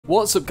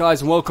What's up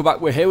guys and welcome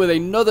back. We're here with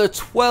another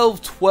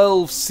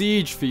 12-12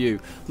 siege for you.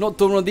 I've not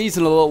done one of these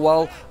in a little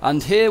while,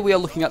 and here we are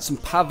looking at some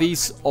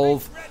Pavis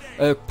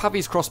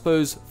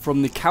crossbows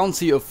from the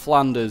county of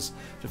Flanders,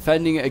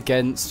 defending it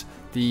against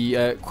the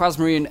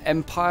Quasmarian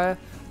Empire.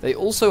 They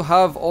also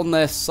have on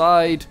their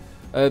side,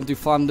 to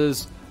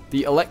Flanders,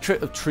 the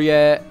Electorate of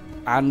Trier,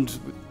 and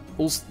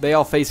also they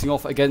are facing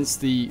off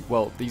against the,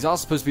 well, these are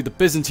supposed to be the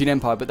Byzantine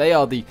Empire, but they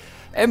are the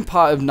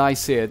Empire of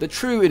Nicaea, the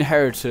true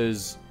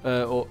inheritors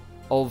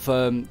of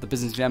the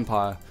Byzantine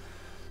Empire,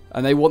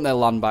 and they want their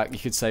land back, you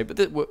could say. But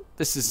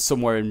this is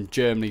somewhere in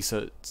Germany, so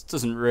it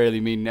doesn't really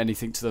mean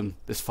anything to them,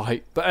 this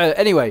fight. But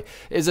anyway,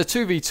 it's a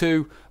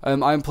 2v2.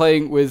 I'm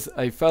playing with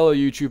a fellow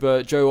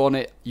YouTuber, Joe on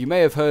it. You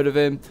may have heard of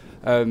him,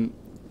 and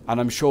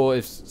I'm sure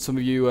if some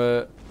of you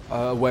are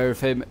aware of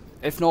him.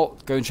 If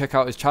not, go and check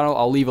out his channel.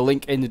 I'll leave a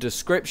link in the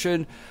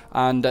description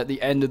and at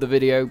the end of the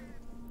video.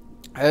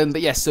 But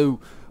yeah, so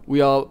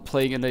we are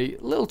playing in a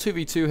little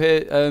 2v2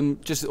 here,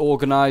 just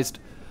organised.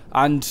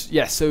 And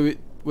yeah, so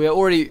we're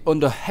already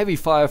under heavy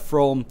fire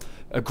from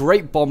a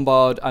great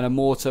bombard and a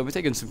mortar. We're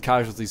taking some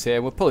casualties here,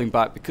 and we're pulling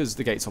back because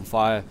the gate's on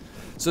fire.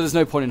 So there's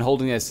no point in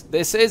holding this.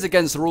 This is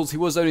against the rules. He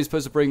was only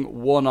supposed to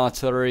bring 1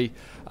 artillery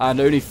and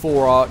only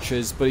 4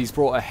 archers, but he's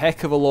brought a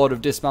heck of a lot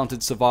of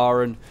dismounted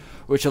Savaran,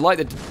 which are like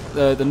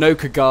the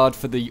Noka Guard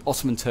for the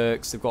Ottoman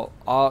Turks. They've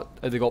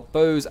got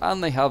bows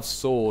and they have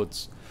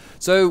swords.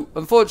 So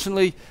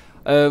unfortunately,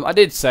 I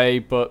did say,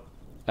 but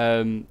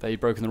they'd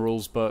broken the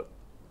rules, but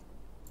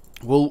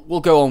We'll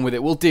go on with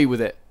it. We'll deal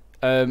with it.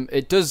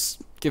 It does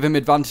give him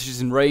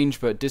advantages in range,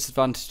 but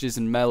disadvantages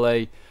in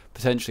melee,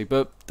 potentially.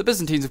 But the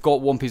Byzantines have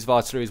got 1 piece of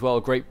artillery as well,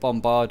 a great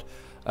bombard,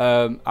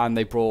 and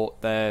they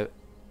brought their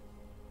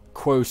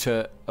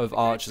quota of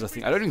archers, I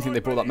think. I don't even think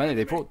they brought that many.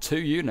 They brought 2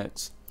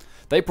 units.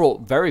 They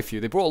brought very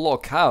few. They brought a lot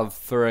of cav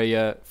for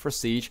a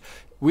siege.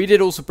 We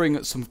did also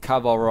bring some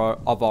cav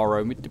of our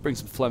own. We did bring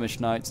some Flemish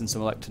knights and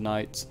some Elector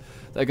knights.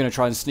 They're going to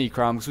try and sneak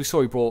around, because we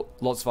saw he brought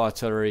lots of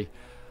artillery.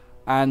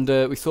 And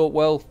we thought,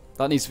 well,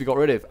 that needs to be got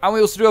rid of. And we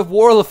also do have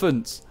war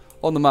elephants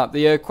on the map.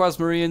 The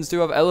Quasmarians do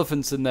have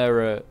elephants in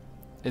their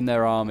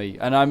army.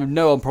 And I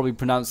know I'm probably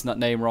pronouncing that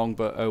name wrong,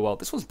 but oh well.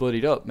 This one's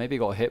bloodied up. Maybe it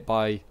got hit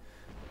by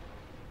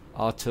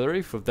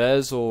artillery for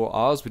theirs or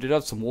ours. We did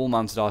have some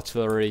wall-mounted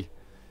artillery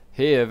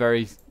here,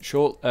 very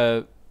short,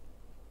 for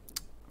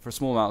a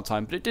small amount of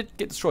time. But it did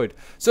get destroyed.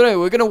 So anyway,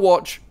 we're going to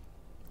watch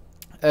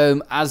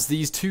as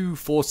these 2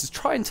 forces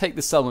try and take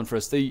the settlement for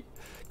us. The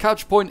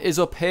capture point is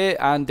up here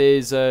and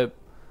is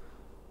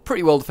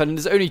pretty well defended.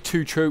 There's only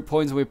 2 troop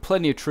points, and we have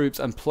plenty of troops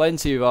and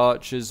plenty of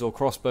archers or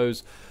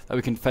crossbows that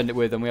we can defend it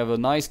with. And we have a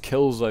nice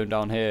kill zone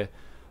down here,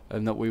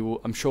 and that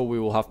I'm sure we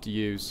will have to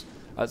use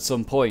at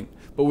some point.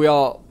 But we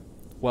are,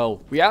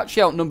 well, we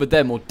actually outnumbered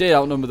them, or did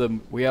outnumber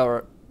them. We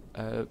are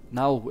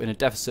now in a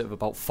deficit of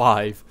about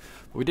 5.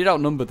 But we did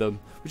outnumber them,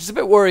 which is a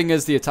bit worrying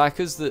as the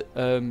attackers that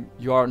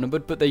you are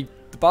outnumbered. But the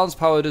balance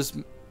power does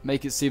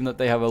make it seem that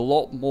they have a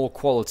lot more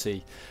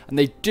quality, and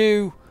they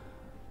do,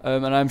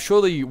 and I'm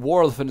sure the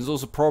war elephant is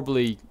also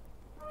probably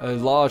a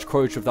large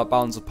quota of that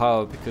balance of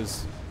power,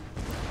 because,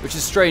 which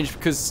is strange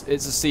because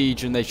it's a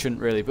siege and they shouldn't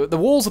really. But the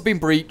walls have been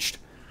breached,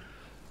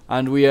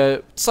 and we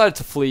decided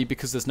to flee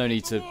because there's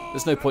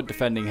no point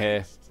defending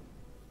here.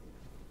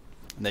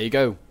 And there you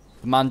go.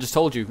 The man just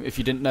told you, if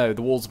you didn't know,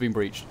 the walls have been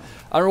breached,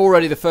 and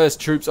already the first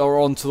troops are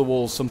onto the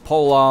walls. Some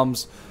pole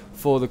arms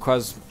for the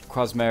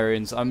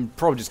Quasmarians. I'm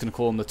probably just going to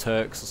call them the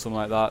Turks or something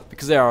like that,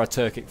 because they are a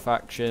Turkic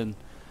faction,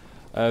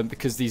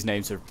 because these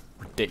names are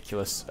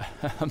ridiculous.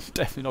 I'm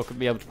definitely not going to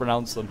be able to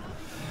pronounce them.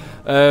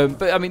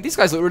 But I mean, these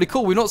guys look really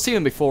cool. We've not seen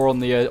them before on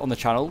the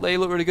channel. They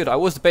look really good. I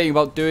was debating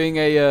about doing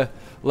a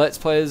Let's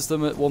Play as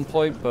them at one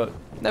point, but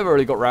never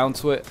really got round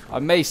to it. I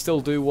may still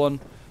do one,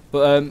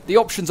 but the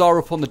options are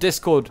up on the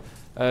Discord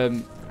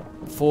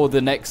for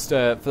the next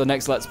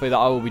Let's Play that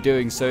I will be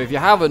doing. So if you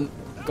haven't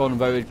gone and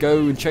voted,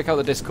 go and check out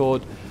the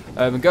Discord.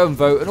 And go and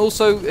vote, and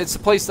also it's a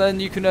place then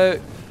you can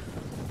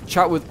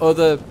chat with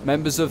other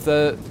members of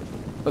the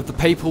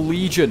Papal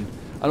Legion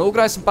and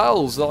organise some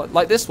battles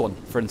like this one,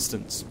 for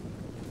instance.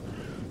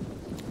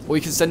 Or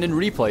you can send in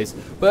replays.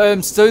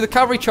 But so the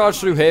cavalry charged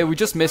through here. We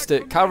just missed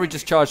it. Cavalry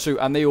just charged through,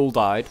 and they all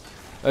died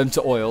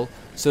to oil.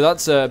 So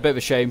that's a bit of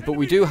a shame. But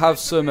we do have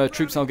some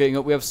troops now getting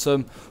up. We have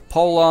some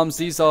pole arms.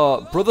 These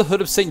are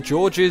Brotherhood of St.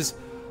 George's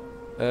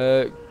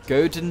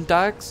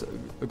Goddendags.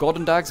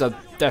 I'm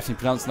definitely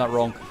pronouncing that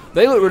wrong.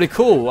 They look really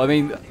cool. I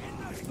mean,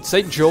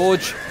 St.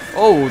 George.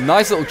 Oh,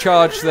 nice little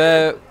charge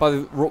there by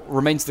the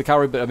remains of the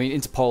cavalry. But I mean,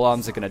 into pole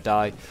arms, they're going to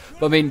die.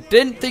 But I mean,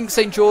 didn't think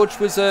St. George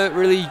was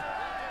really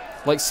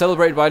like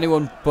celebrated by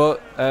anyone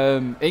but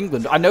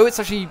England. I know it's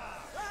actually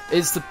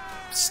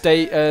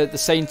the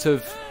saint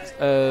of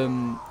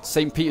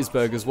St.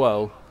 Petersburg as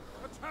well,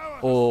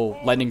 or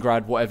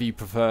Leningrad, whatever you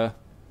prefer.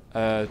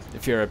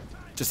 If you're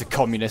just a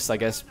communist, I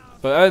guess.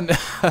 But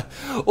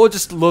or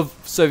just love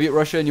Soviet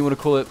Russia and you want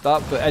to call it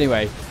that. But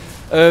anyway,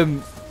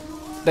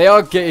 they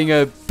are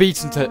getting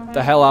beaten to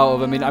the hell out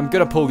of. I mean, I'm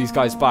gonna pull these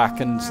guys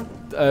back, and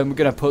we're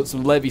gonna put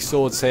some Levy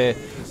swords here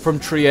from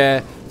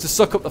Trier to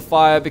suck up the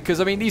fire, because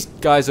I mean these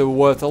guys are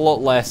worth a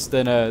lot less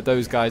than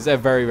those guys. They're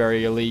very,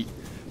 very elite.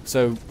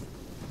 So,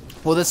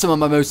 well, they're some of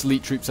my most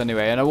elite troops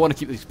anyway, and I want to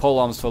keep these pole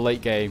arms for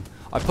late game.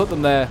 I put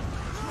them there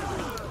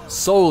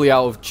solely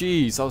out of,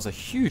 jeez, that was a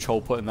huge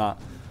hole putting that.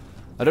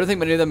 I don't think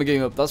many of them are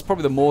getting up. That's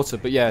probably the mortar,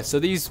 but yeah. So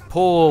these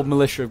poor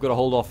militia have got to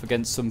hold off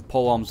against some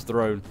pole arms of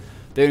their own.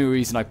 The only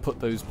reason I put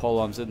those pole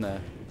arms in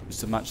there was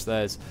to match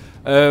theirs.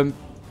 Well,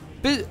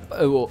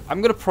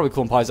 I'm going to probably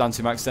call them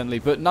Byzantium accidentally,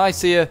 but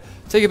Nicaea,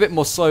 take a bit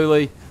more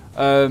slowly.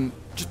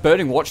 Just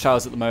burning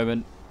watchtowers at the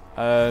moment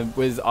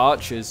with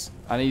archers,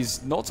 and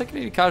he's not taking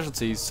any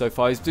casualties so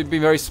far. He's been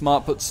very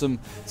smart, put some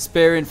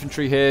spear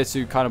infantry here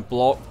to kind of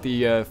block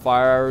the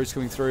fire arrows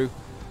coming through,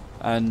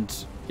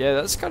 and yeah,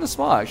 that's kind of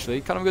smart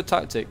actually, kind of a good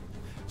tactic,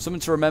 something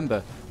to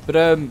remember. But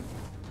it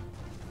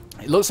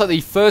looks like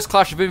the first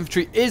clash of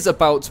infantry is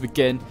about to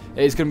begin.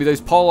 It's going to be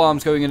those pole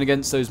arms going in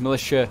against those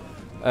militia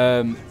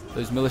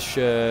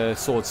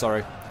swords,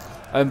 sorry.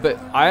 But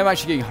I am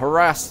actually getting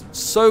harassed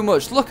so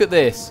much. Look at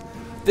this.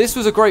 This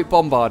was a great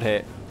bombard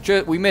hit.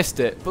 We missed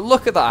it. But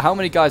look at that, how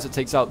many guys it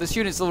takes out. This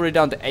unit's already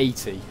down to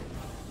 80.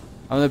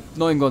 And they're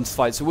not even going to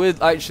fight. So we're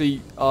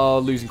actually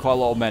losing quite a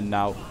lot of men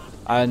now.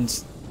 And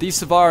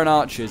these Savaran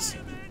archers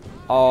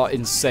are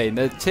insane.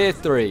 They're tier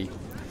 3.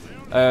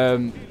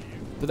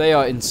 But they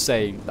are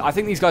insane. I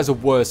think these guys are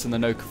worse than the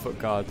Noka foot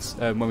guards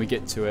when we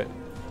get to it.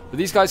 But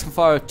these guys can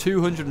fire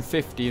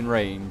 250 in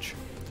range.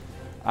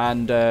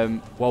 And,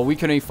 well, we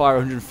can only fire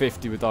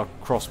 150 with our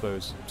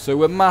crossbows. So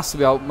we're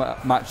massively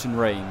outmatched in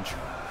range.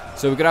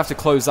 So we're going to have to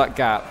close that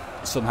gap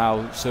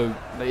somehow. So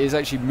it is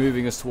actually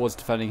moving us towards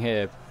defending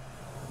here.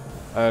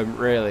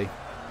 Really.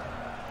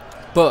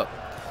 But,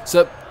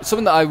 so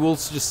something that I will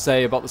just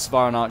say about the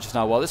Savaran archers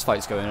now while this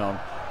fight's going on,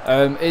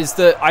 is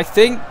that I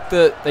think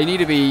that they need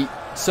to be,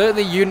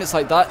 certainly units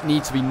like that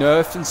need to be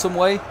nerfed in some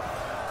way.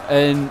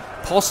 And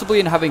possibly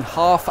in having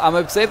half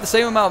ammo, because they have the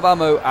same amount of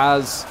ammo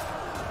as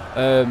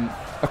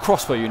a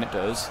crossbow unit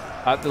does.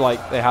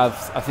 They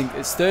have, I think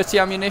it's 30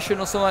 ammunition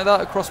or something like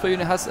that, a crossbow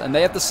unit has, and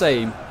they have the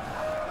same,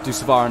 do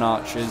Savaran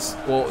archers,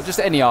 or just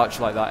any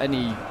archer like that,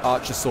 any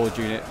archer sword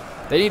unit.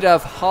 They need to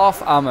have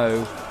half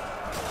ammo,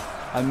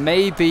 and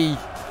maybe,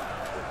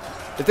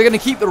 if they're going to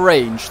keep the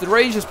range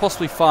is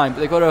possibly fine, but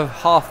they've got to have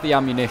half the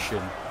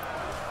ammunition.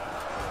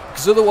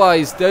 Because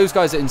otherwise, those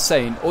guys are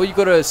insane. Or you've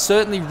got to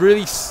certainly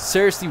really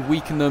seriously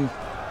weaken them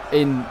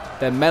in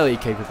their melee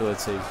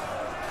capability.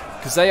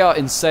 Because they are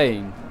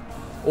insane.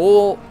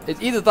 Or,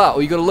 it's either that,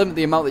 or you've got to limit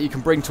the amount that you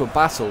can bring to a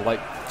battle.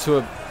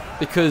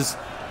 Because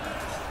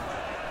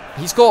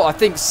he's got, I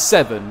think,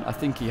 7. I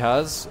think he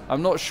has.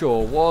 I'm not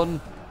sure.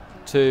 1,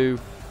 2,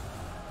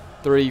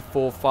 3,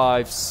 4,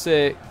 5,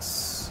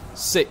 6.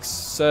 6,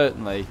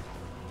 certainly.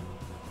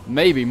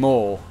 Maybe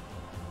more.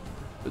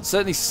 But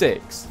certainly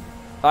 6.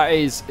 That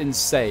is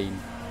insane.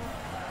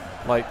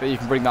 Like, that you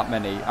can bring that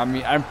many. I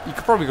mean, you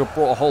could probably have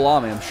brought a whole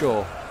army, I'm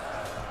sure.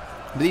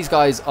 But these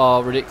guys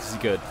are ridiculously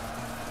good.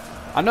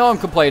 I know I'm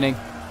complaining,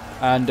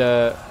 and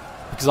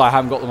because I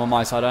haven't got them on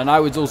my side, and I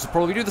would also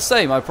probably do the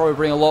same. I'd probably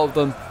bring a lot of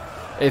them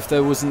if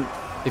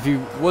he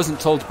wasn't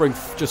told to bring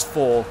just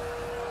 4.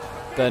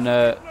 Then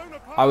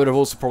I would have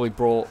also probably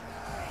brought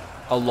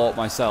a lot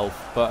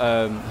myself.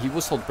 But he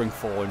was told to bring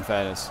 4, in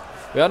fairness.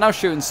 We are now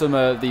shooting some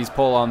of these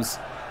pole arms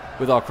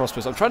with our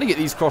crossbows. I'm trying to get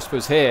these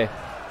crossbows here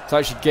to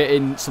actually get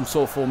in some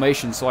sort of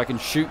formation so I can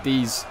shoot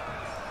these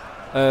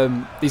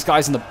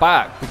guys in the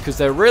back, because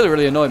they're really,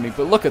 really annoying me.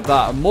 But look at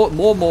that, more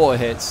mortar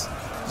hits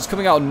just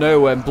coming out of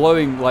nowhere and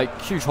blowing like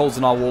huge holes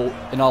in our wall,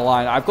 in our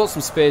line. I've got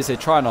some spears here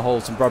trying to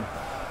hold some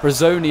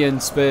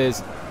Brazonian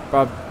spears.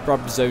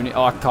 Brabazoni,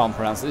 oh, I can't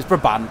pronounce it. It's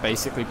Brabant,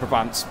 basically,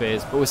 Brabant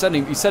spears. But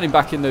he's sending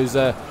back in those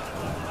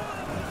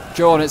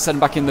John, it's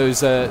sending back in those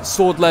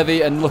sword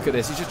levy, and look at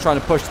this, he's just trying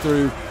to push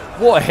through.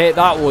 What a hit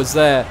that was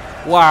there.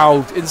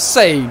 Wow,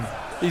 insane.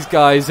 These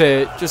guys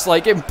here, just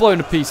like getting blown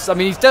to pieces. I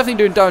mean, he's definitely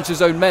doing damage to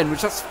his own men,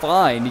 which that's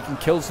fine. He can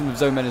kill some of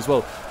his own men as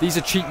well. These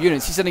are cheap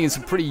units. He's sending in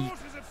some pretty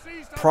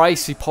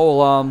pricey pole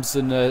arms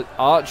and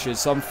archers,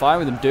 so I'm fine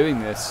with him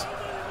doing this.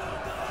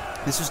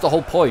 This was the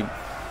whole point,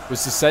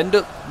 was to send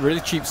up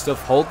really cheap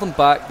stuff, hold them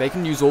back. They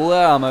can use all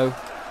their ammo.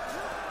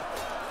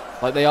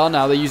 Like they are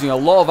now. They're using a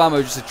lot of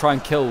ammo just to try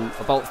and kill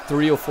about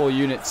 3 or 4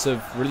 units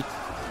of really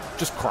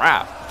just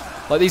crap.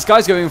 Like, these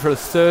guys going in for the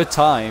 3rd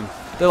time.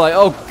 They're like,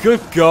 oh, good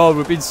God,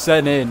 we've been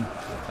sent in.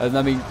 And,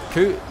 I mean,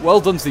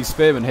 well done to these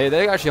spearmen here.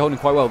 They're actually holding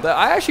quite well.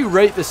 I actually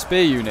rate the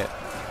spear unit.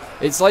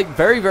 It's, like,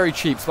 very, very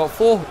cheap. It's about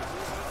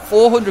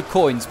 400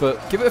 coins,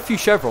 but give it a few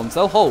chevrons.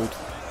 They'll hold.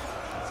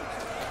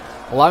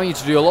 Allowing you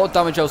to do a lot of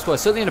damage elsewhere,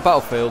 certainly in a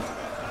battlefield.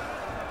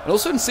 And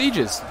also in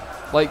sieges.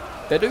 Like,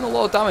 they're doing a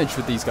lot of damage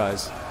with these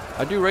guys.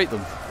 I do rate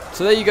them.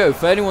 So there you go.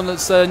 For anyone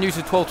that's new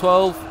to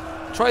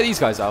 1212, try these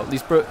guys out.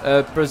 These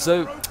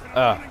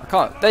I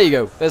can't. There you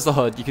go. There's the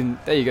HUD.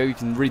 There you go. You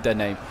can read their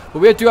name. But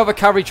we do have a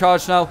cavalry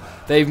charge now.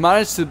 They've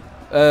managed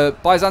to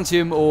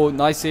Byzantium or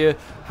Nicaea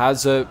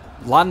has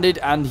landed,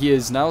 and he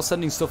is now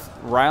sending stuff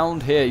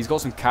round here. He's got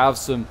some cavs,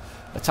 some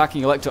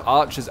attacking electro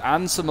archers,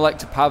 and some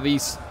electro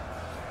pavis.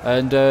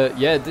 And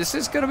yeah, this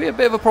is going to be a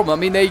bit of a problem.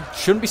 I mean, they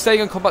shouldn't be staying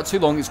in combat too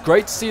long. It's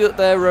great to see that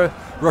they're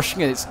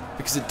rushing it,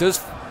 because it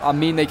does. I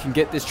mean, they can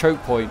get this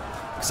choke point.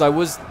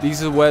 Because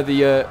these are where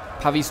the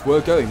Pavis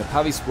were going. The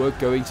Pavis were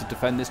going to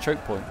defend this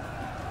choke point,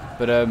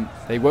 but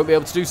they won't be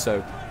able to do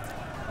so.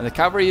 And the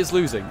cavalry is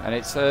losing, and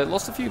it's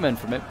lost a few men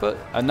from it.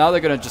 And now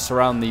they're going to just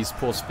surround these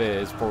poor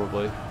spears,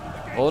 probably.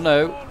 Or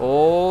no,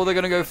 or they're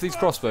going to go for these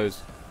crossbows.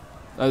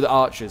 No, the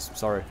archers.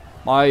 Sorry,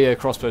 my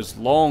crossbows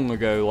long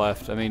ago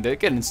left. I mean, they're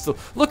getting still.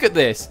 Look at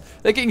this.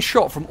 They're getting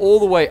shot from all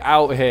the way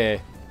out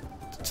here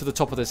to the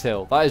top of this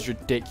hill. That is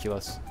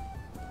ridiculous.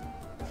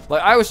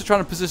 Like, I was just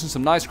trying to position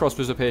some nice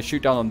crossbows up here,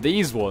 shoot down on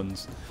these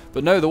ones.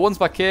 But no, the ones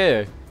back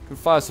here can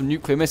fire some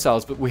nuclear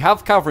missiles. But we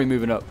have cavalry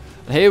moving up.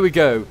 And here we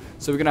go.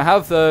 So we're going to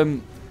have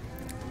the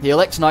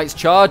Elect Knights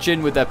charge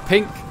in with their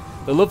pink,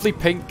 the lovely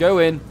pink, go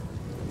in.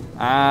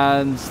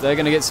 And they're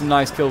going to get some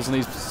nice kills on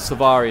these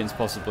Savarians,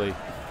 possibly.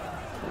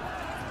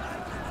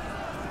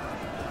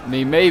 I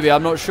mean, maybe,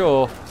 I'm not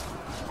sure.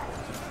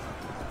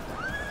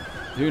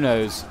 Who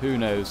knows? Who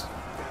knows?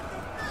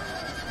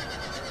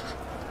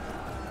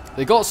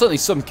 They got certainly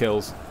some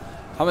kills.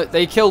 How many?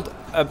 They killed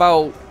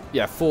about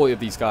 40 of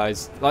these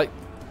guys. Like,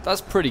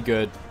 that's pretty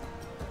good.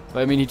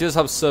 But I mean, he does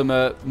have some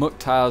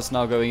Muktars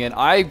now going in.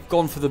 I've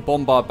gone for the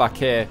bombard back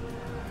here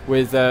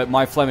with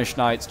my Flemish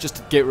Knights just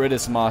to get rid of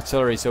some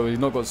artillery, so we've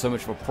not got so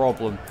much of a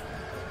problem.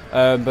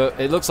 But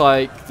it looks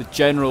like the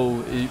general,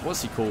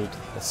 what's he called?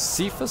 A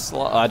Cephas?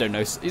 I don't know.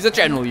 He's a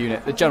general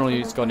unit. The general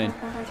unit's gone in,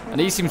 and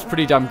he seems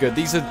pretty damn good.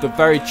 These are the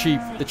very cheap,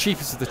 the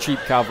cheapest of the cheap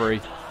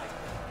cavalry.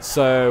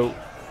 So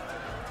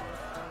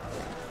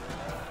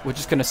we're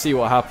just going to see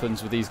what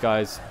happens with these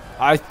guys.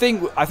 I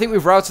think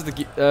we've routed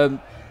the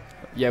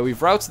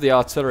we've routed the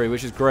artillery,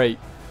 which is great.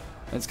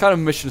 And it's kind of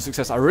a mission of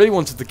success. I really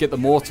wanted to get the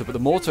mortar, but the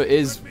mortar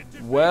is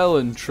well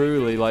and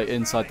truly like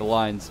inside the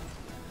lines.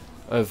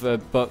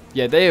 But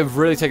yeah, they have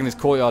really taken this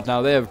courtyard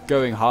now. They are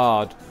going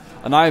hard,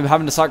 and I'm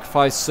having to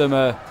sacrifice some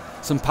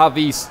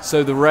Pavis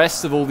so the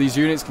rest of all these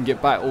units can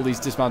get back. All these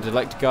dismounted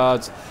Elector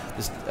Guards,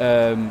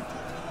 and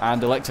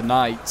Elector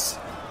Knights.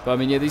 But I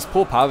mean, yeah, these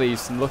poor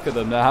Pavis, and look at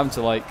them. They're having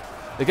to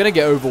they're going to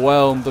get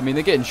overwhelmed. I mean,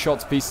 they're getting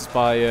shot to pieces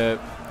by.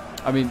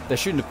 I mean, they're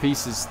shooting to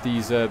pieces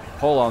these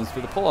pole arms,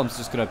 but the pole arms are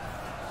just going to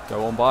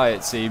go on by.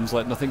 It seems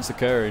like nothing's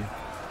occurring.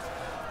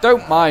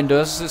 Don't mind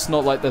us. It's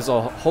not like there's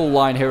a whole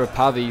line here of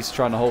Pavis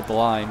trying to hold the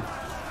line.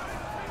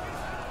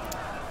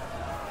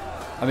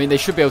 I mean, they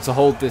should be able to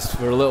hold this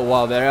for a little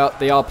while.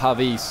 They are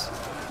Pavis.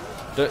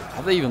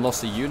 Have they even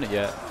lost a unit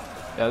yet?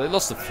 Yeah, they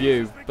lost a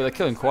few, but they're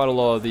killing quite a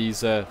lot of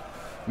these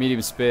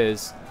medium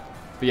spears.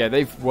 But yeah,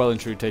 they've well and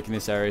truly taken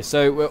this area.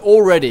 So we're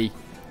already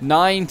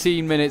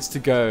 19 minutes to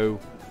go,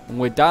 and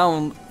we're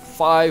down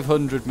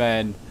 500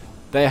 men.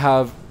 They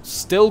have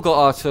still got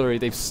artillery.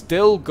 They've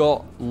still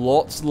got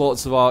lots and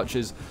lots of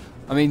archers.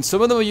 I mean,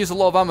 some of them will use a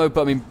lot of ammo,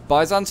 but I mean,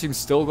 Byzantium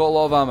still got a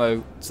lot of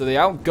ammo. So they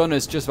outgun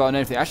us just about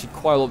anything. Actually,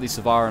 quite a lot of these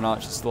Savaran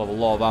archers still have a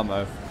lot of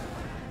ammo.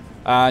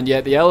 And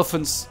yet the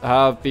elephants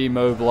have been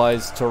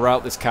mobilized to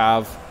rout this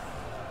cav.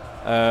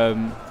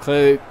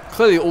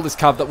 Clearly all this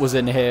cav that was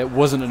in here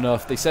wasn't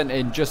enough. They sent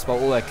in just about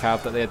all their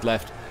cav that they had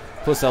left,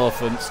 plus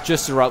elephants,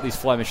 just to rout these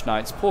Flemish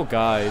knights. Poor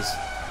guys.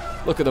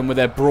 Look at them with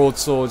their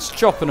broadswords,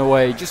 chopping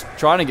away, just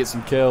trying to get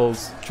some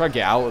kills. Try and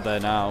get out of there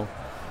now.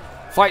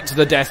 Fight to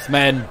the death,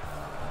 men.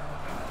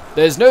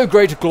 There's no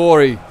greater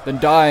glory than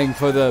dying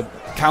for the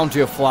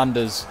county of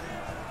Flanders.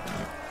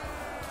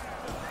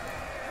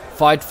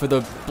 Fight for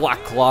the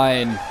black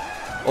lion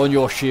on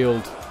your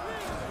shield.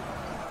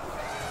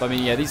 I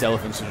mean, yeah, these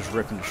elephants are just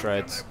ripping to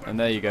shreds. And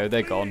there you go,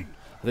 they're gone.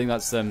 I think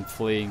that's them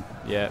fleeing.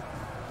 Yeah.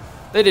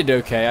 They did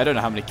okay. I don't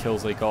know how many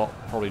kills they got.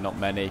 Probably not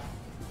many.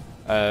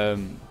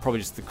 Probably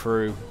just the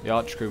crew. The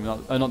archer crew.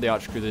 Not the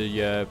archer crew,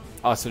 the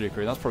artillery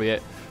crew. That's probably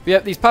it. But yeah,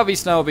 these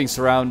Pavis now are being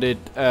surrounded.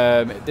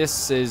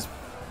 This is,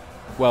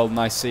 well,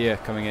 Nicaea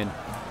coming in.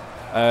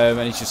 And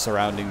he's just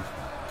surrounding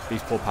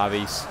these poor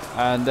Pavis.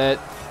 And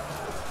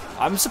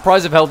I'm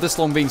surprised they've held this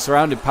long being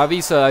surrounded.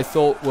 Pavis, I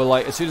thought, were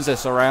like, as soon as they're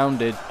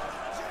surrounded,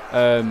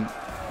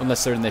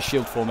 unless they're in their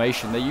shield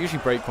formation, they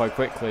usually break quite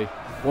quickly.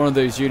 One of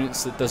those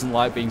units that doesn't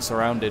like being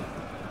surrounded.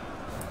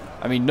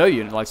 I mean, no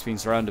unit likes being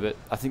surrounded, but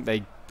I think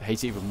they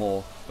hate it even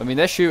more. I mean,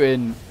 they're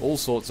shooting all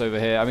sorts over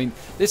here. I mean,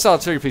 this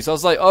artillery piece, I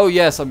was like, oh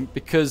yes,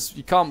 because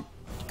you can't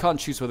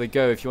choose where they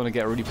go if you want to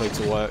get a replay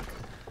to work.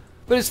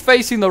 But it's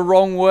facing the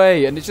wrong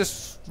way, and it's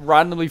just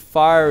randomly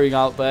firing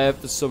out there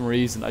for some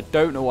reason. I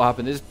don't know what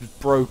happened. It's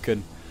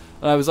broken.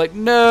 And I was like,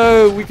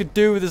 no, we could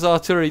do with this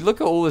artillery. Look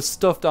at all this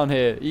stuff down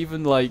here.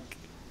 Even like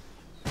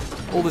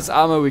all this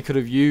ammo we could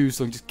have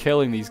used on just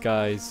killing these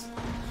guys.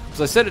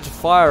 Because I set it to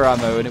fire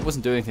ammo and it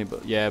wasn't doing anything.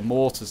 But yeah,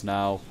 mortars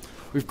now.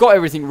 We've got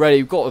everything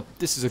ready.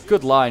 This is a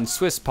good line.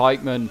 Swiss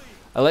pikemen,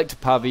 Elector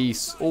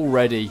Pavis, all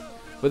ready.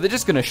 But they're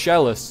just going to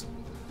shell us.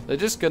 They're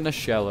just going to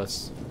shell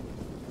us.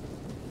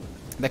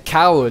 They're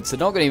cowards. They're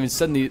not going to even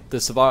send the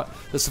Savaran.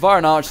 The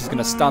Savaran archer is going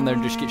to stand there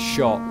and just get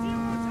shot.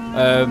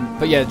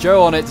 But yeah,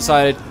 Joe on it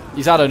decided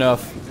he's had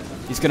enough.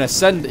 He's going to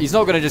send. He's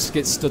not going to just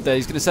get stood there.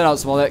 He's going to send out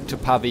some Elector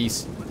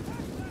Pavis.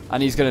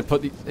 and he's going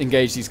to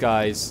engage these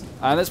guys.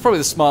 And that's probably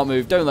the smart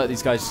move. Don't let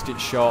these guys just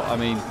get shot. I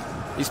mean,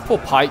 these poor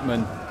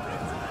pikemen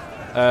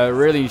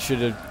really should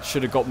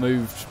have got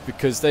moved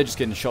because they're just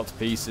getting shot to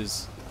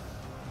pieces.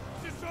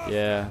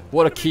 Yeah,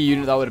 what a key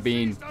unit that would have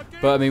been.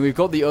 But I mean, we've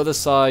got the other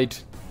side,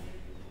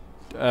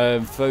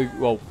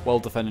 well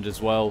defended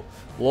as well.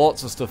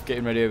 Lots of stuff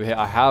getting ready over here.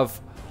 I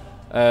have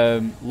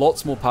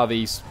lots more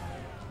pavies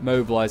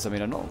mobilized. I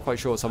mean, I'm not quite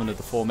sure what's happened to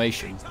the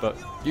formation, but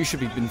you should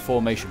be in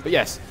formation. But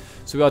yes,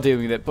 so we are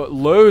dealing with it. But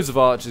loads of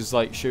archers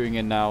like shooting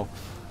in now.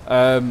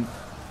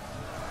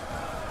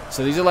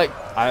 So these elect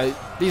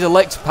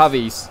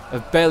pavies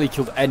have barely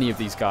killed any of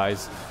these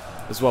guys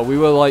as well. We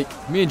were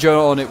like, me and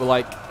Joe on it were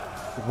like,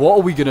 what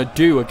are we gonna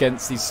do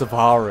against these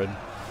Savaran?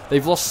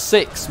 They've lost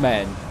 6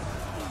 men.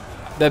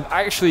 They've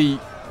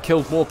actually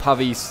killed more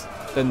pavies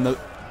than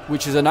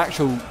which is an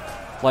actual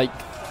like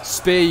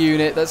spear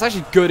unit that's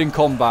actually good in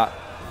combat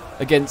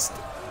against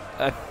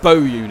a bow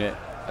unit,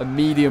 a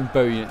medium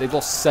bow unit. They've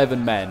lost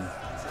 7 men.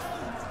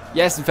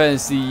 Yes, in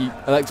fairness, the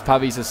elect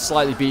pavies are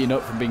slightly beaten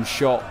up from being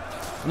shot.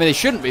 I mean, they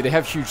shouldn't be. They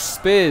have huge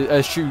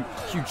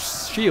huge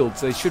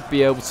shields. They should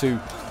be able to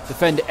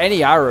defend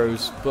any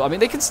arrows. But I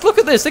mean, they can look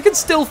at this. They can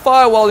still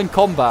fire while in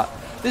combat.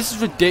 This is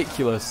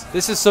ridiculous.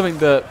 This is something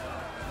that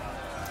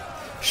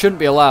shouldn't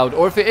be allowed.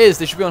 Or if it is,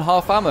 they should be on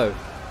half ammo.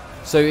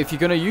 So if you're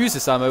going to use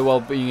this ammo while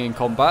being in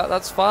combat,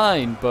 that's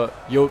fine. But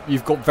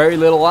you've got very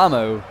little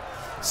ammo.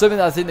 Something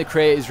that I think the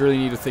creators really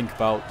need to think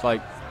about.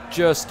 Like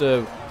just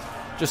a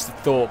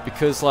thought,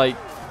 because like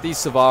these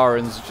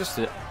Savarans are just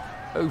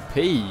OP.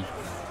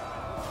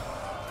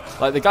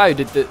 Like the guy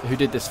who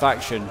did this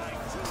faction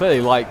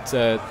clearly liked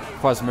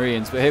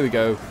Quasmarians, but here we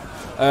go.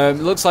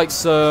 It looks like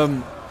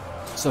some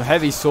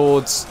heavy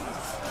swords.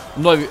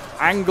 No,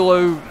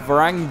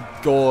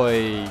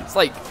 Anglo-Varangoi. It's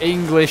like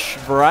English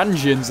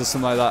Varangians or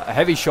something like that. A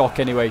heavy shock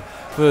anyway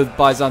for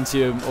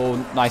Byzantium or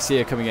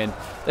Nicaea coming in.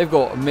 They've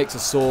got a mix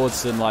of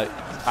swords and like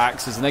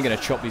axes, and they're going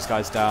to chop these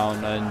guys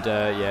down. And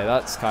yeah,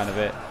 that's kind of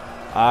it.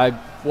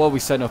 What have we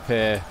sent up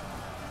here?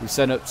 We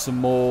sent up some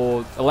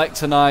more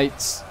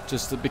Electronites,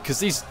 because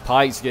these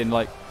pikes are getting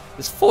like,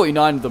 there's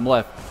 49 of them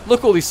left.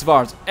 Look at all these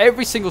Savarans.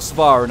 Every single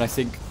Savaran, I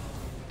think,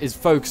 is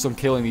focused on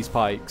killing these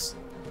pikes.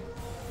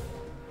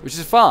 Which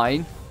is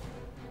fine,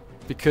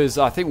 because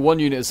I think one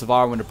unit of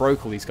Savaran would have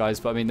broke all these guys,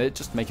 but I mean, they're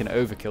just making it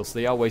overkill, so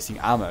they are wasting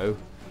ammo.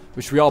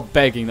 Which we are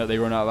begging that they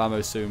run out of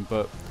ammo soon,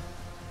 but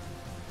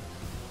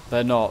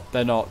they're not.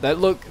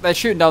 They're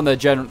shooting down their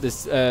general,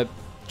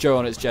 Joe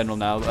on its general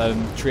now,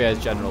 Trier's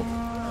general.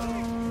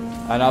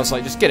 And I was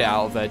like, just get it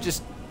out of there.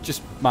 Just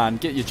man,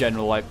 get your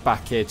general like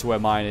back here to where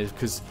mine is,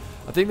 because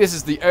I think this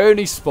is the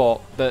only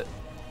spot that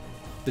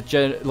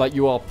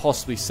you are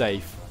possibly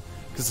safe.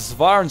 Because the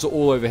Savarans are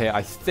all over here.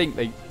 I think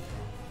they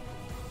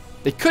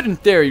could in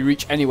theory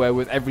reach anywhere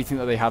with everything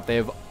that they have. They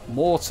have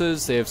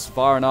mortars, they have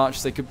Savaran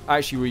archers. They could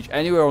actually reach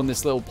anywhere on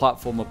this little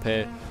platform up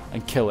here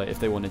and kill it if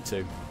they wanted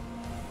to.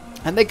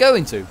 And they're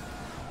going to.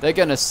 They're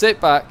going to sit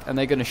back and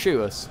they're going to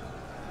shoot us.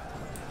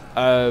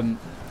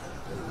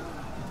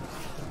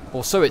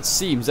 Or so it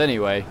seems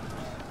anyway.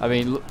 I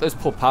mean, look, those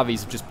poor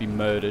pavies have just been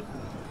murdered.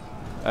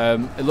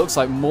 It looks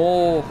like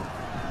more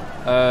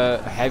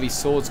heavy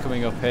swords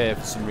coming up here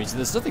for some reason.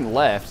 There's nothing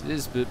left. It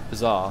is a bit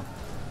bizarre.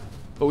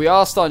 But we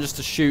are starting just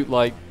to shoot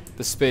like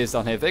the spears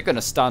down here. If they're going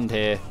to stand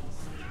here,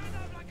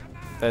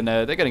 then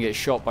they're going to get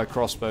shot by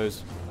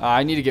crossbows.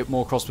 I need to get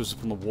more crossbows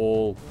up on the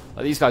wall.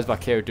 Like, these guys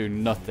back here are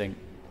doing nothing.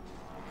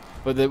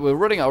 But we're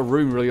running out of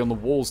room really on the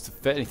walls to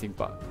fit anything.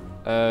 But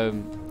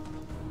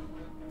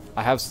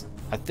I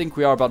think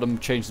we are about to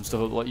change some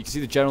stuff up. Like, you can see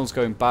the generals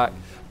going back,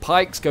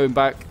 pikes going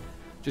back,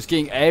 just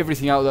getting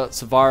everything out of that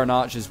Savaran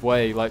archer's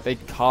way. Like, they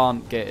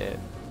can't get it.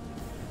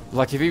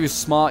 Like, if he was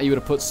smart, he would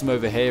have put some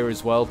over here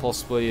as well,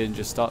 possibly, and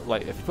just start,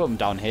 like, if you put them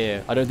down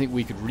here, I don't think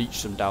we could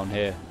reach them down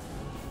here.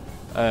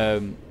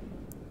 And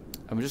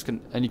we're just gonna,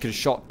 and he could have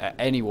shot at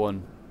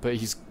anyone, but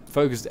he's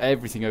focused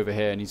everything over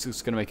here, and he's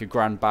just gonna make a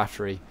grand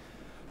battery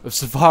of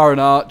Savaran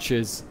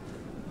archers.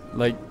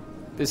 Like,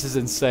 this is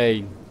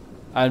insane.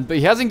 But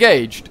he has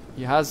engaged.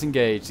 He has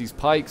engaged. These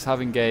pikes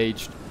have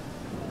engaged,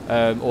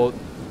 or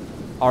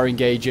are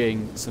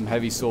engaging some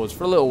heavy swords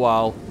for a little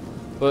while.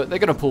 But they're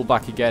going to pull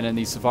back again, and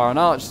these Savaran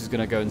archers are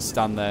going to go and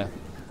stand there,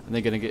 and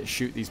they're going to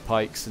shoot these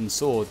pikes and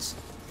swords.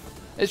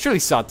 It's really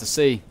sad to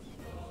see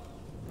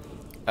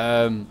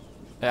it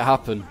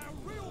happen,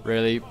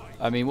 really.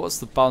 I mean, what's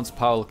the balance of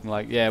power looking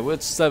like? Yeah, we're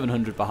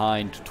 700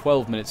 behind,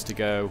 12 minutes to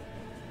go.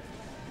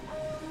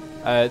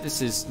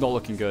 This is not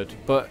looking good,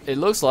 but it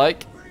looks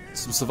like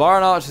some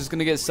Savaran archers are going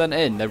to get sent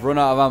in. They've run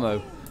out of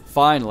ammo,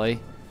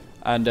 finally.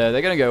 And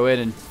they're going to go in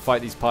and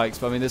fight these pikes.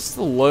 But I mean, there's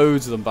still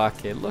loads of them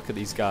back here. Look at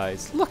these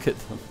guys. Look at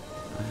them.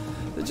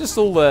 They're just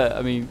all there.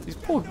 I mean,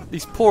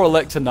 these poor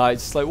Elector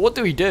Knights. It's like, what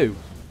do we do?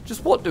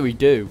 Just what do we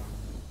do?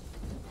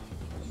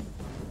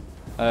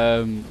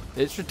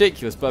 It's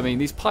ridiculous. But I mean,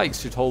 these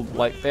pikes should hold,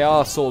 like, they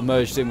are sort of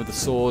merged in with the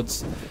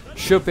swords.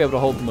 Should be able to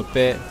hold them a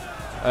bit.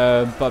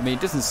 But I mean,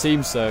 it doesn't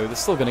seem so. They're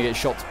still going to get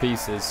shot to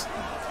pieces.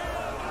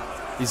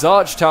 These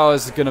arch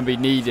towers are going to be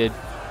needed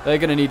They're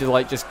going to need to,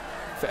 like, just...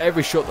 For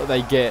every shot that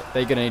they get,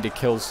 they're going to need to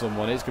kill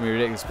someone. It's going to be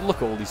ridiculous. But look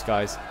at all these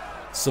guys.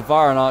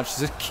 Savara and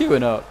archers are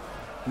queuing up.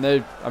 And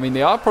they're... I mean,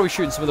 they are probably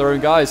shooting some of their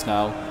own guys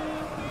now.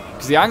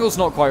 Because the angle's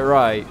not quite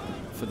right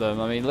for them.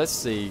 I mean, let's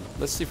see.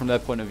 Let's see from their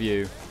point of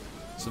view.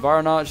 Savara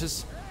and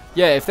archers...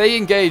 Yeah, if they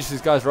engage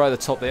these guys right at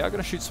the top, they are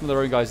going to shoot some of their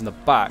own guys in the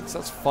back, so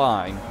that's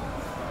fine.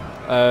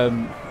 But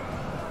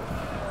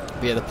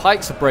yeah, the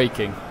pikes are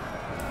breaking.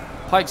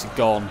 Pikes are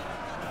gone.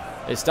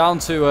 It's down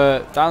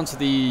to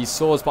the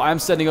swords, but I am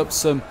setting up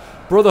some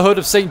Brotherhood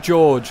of St.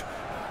 George.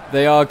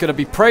 They are going to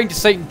be praying to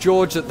St.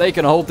 George that they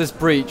can hold this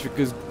breach,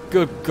 because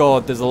good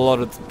God, there's a lot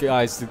of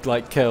guys to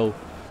like kill.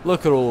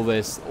 Look at all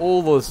this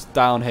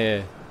down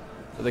here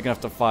that they're going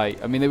to have to fight.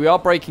 I mean, we are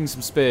breaking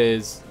some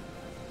spears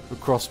with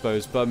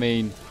crossbows, but I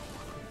mean...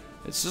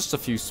 It's just a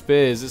few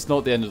spears. It's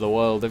not the end of the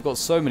world. They've got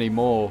so many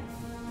more.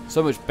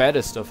 So much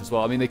better stuff as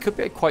well. I mean, they could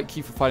be quite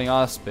key for fighting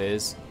our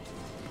spears.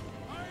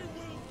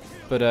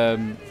 But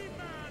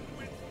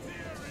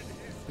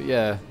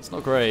yeah, it's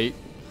not great.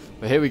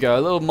 But here we go.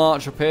 A little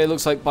march up here.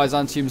 Looks like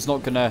Byzantium's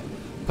not going to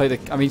play the...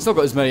 I mean, he's not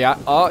got as many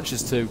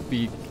archers to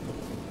be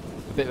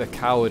a bit of a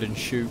coward and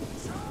shoot.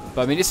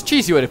 But I mean, it's a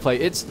cheesy way to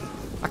play.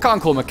 I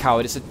can't call him a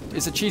coward. It's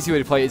a cheesy way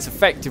to play. It's an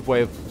effective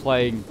way of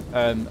playing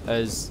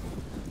as...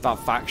 that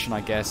faction,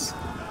 I guess,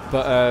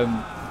 but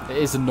it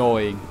is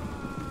annoying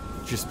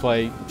just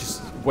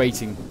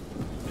waiting,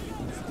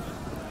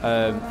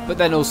 but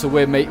then also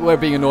we're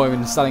being annoying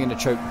and standing in a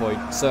choke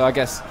point, so I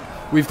guess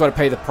we've got to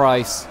pay the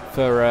price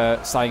for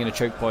standing in a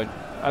choke point.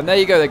 And there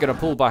you go, they're going to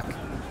pull back.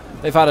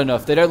 They've had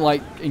enough. They don't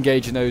like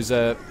engaging those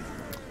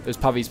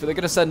pavies, but they're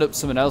going to send up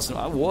someone else.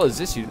 What is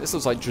this? This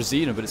looks like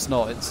Drazina, but it's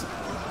not. It's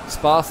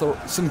Sparta.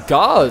 Some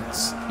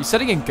guards. He's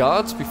sending in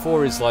guards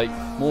before his like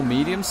more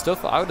medium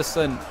stuff. I would have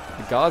sent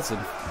the guards in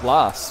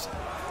last,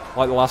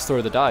 like the last throw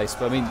of the dice.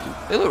 But I mean,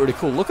 they look really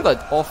cool. Look at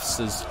that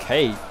officer's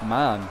cape,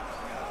 man.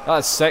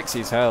 That's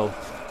sexy as hell.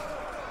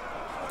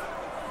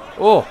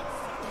 Oh,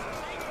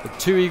 the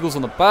two eagles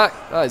on the back.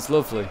 That is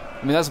lovely.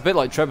 I mean, that's a bit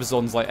like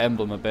Trebizond's like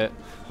emblem a bit.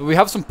 But we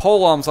have some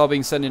pole arms that are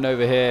being sent in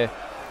over here.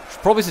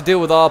 Probably to deal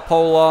with our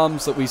pole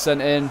arms that we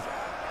sent in.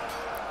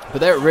 But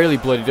they're really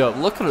bloodied up.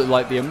 Look at it,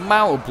 like the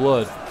amount of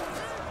blood.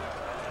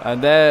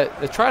 And they're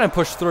trying to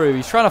push through.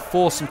 He's trying to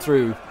force them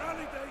through.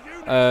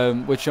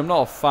 Which I'm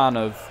not a fan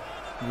of,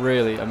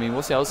 really. I mean,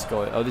 what's else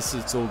going on? Oh, this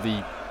is all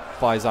the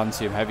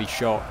Byzantium heavy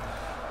shot.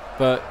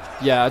 But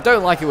yeah, I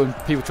don't like it when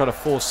people try to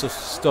force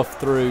stuff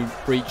through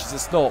breaches.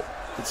 It's a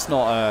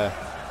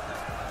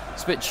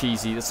bit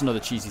cheesy. That's another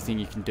cheesy thing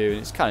you can do, and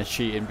it's kind of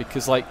cheating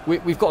because like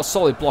we've got a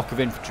solid block of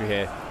infantry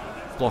here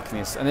blocking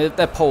this, and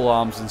they're pole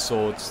arms and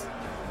swords.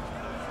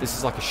 This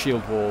is like a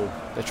shield wall.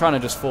 They're trying to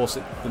just force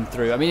them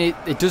through. I mean,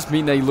 it does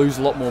mean they lose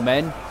a lot more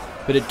men,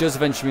 but it does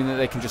eventually mean that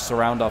they can just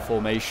surround our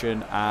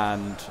formation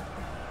and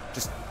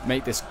just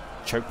make this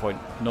choke point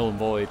null and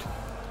void.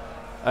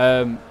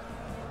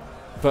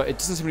 But it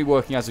doesn't seem to be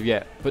working as of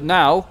yet. But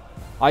now,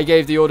 I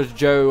gave the order to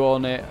Joe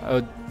on it.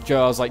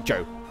 Joe, I was like,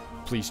 Joe,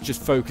 please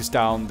just focus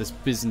down this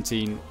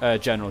Byzantine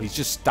general. He's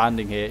just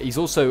standing here. He's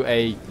also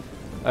a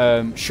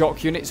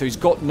shock unit, so he's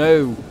got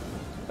no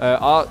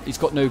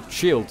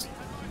shield.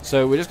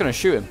 So we're just going to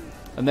shoot him.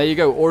 And there you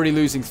go, already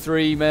losing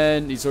 3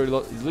 men. He's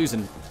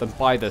losing them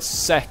by the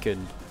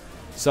second.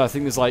 So I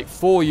think there's like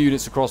 4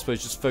 units of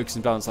crossbows just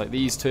focusing down. It's like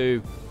these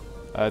 2,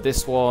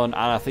 this one,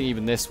 and I think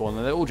even this one.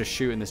 And they're all just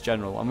shooting this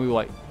general. And we were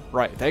like,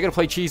 right, they're going to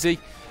play cheesy.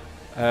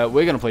 We're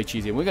going to play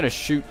cheesy. And we're going to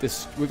shoot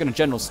this. We're going to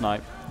general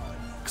snipe.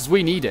 Because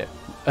we need it.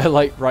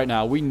 Like right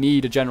now, we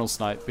need a general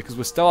snipe. Because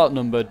we're still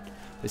outnumbered.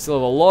 They still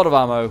have a lot of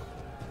ammo.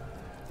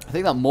 I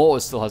think that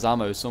mortar still has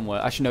ammo somewhere.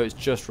 Actually, no, it's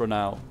just run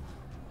out.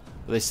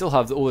 But they still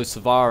have all those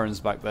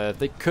Savarans back there.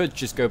 They could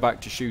just go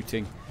back to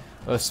shooting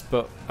us,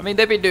 but I mean,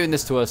 they've been doing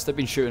this to us. They've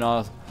been shooting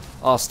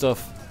our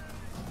stuff,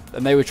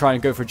 and they were trying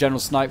to go for a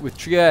general snipe with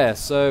Trier.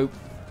 So,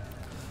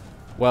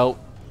 well,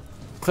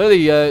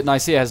 clearly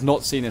Nicaea has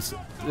not seen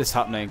this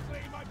happening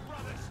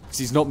because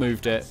he's not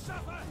moved it,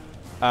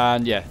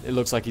 and yeah, it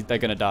looks like they're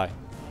gonna die.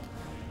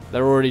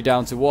 They're already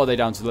down to, what are they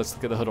down to? Let's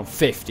look at the HUD on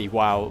 50.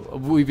 Wow,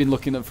 we've been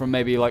looking at from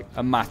maybe like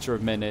a matter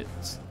of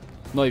minutes,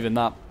 not even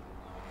that.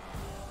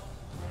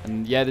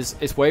 And yeah,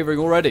 it's wavering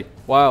already.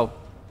 Wow.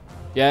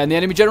 Yeah, and the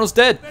enemy general's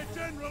dead.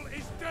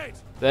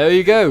 There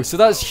you go. So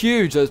that's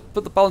huge. Let's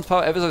put the balance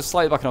power ever so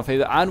slightly back in our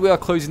favor. And we are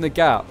closing the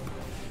gap.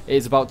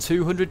 It's about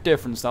 200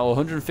 difference now,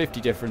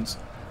 150 difference.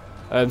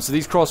 So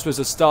these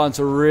crossbows are starting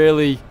to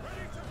really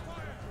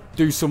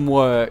do some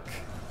work.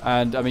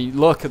 And I mean,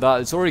 look at that.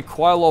 It's already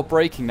quite a lot of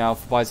breaking now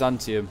for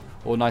Byzantium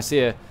or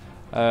Nicaea.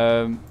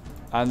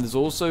 And there's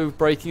also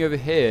breaking over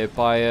here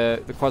by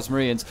the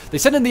Quasmarians. They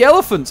sent in the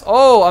elephants!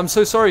 Oh, I'm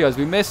so sorry, guys.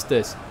 We missed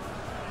this.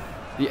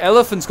 The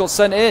elephants got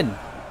sent in.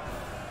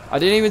 I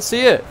didn't even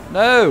see it.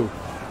 No.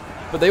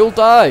 But they all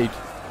died.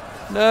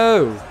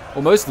 No.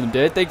 Well, most of them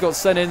did. They got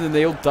sent in and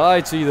they all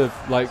died to either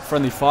like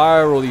friendly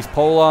fire or these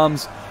pole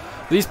arms.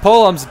 These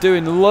pole arms are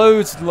doing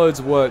loads and loads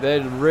of work.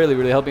 They're really,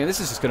 really helping. And this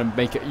is just going to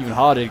make it even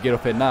harder to get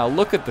up in now.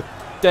 Look at the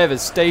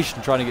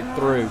devastation trying to get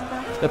through.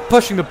 They're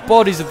pushing the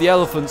bodies of the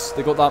elephants.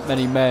 They've got that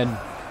many men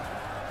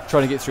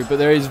trying to get through. But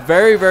there is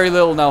very, very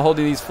little now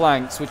holding these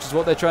flanks, which is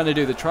what they're trying to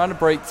do. They're trying to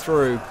break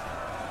through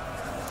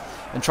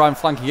and try and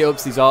flank and get up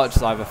to these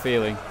archers, I have a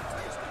feeling.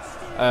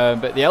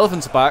 But the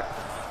elephants are back.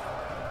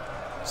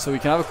 So we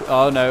can have a...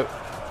 Oh, no.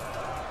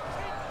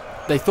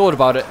 They thought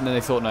about it, and then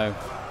they thought no.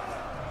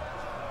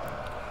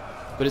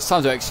 But it's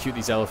time to execute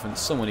these elephants.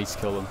 Someone needs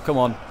to kill them. Come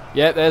on.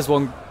 Yeah, there's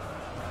one.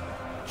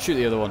 Shoot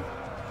the other one.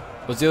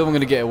 Was the other one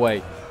going to get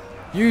away?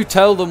 You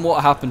tell them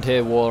what happened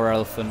here, War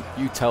Elephant.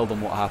 You tell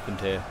them what happened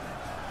here.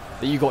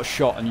 That you got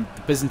shot and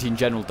the Byzantine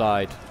general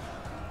died.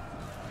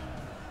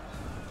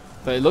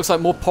 But it looks like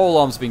more pole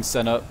arms are being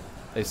sent up.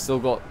 They've still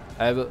got...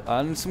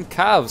 and some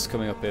calves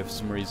coming up here for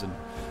some reason.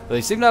 But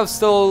they seem to have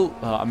still...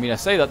 I mean, I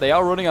say that. They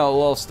are running out of a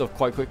lot of stuff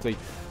quite quickly.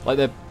 Like,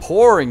 they're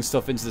pouring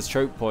stuff into this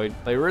choke point.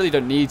 They really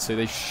don't need to.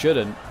 They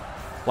shouldn't.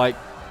 Like,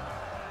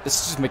 this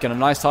is just making a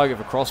nice target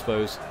for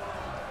crossbows.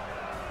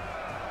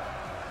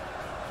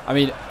 I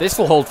mean, this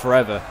will hold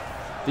forever.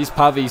 These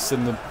pavis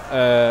and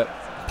the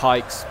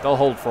pikes, they'll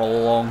hold for a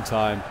long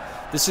time.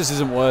 This just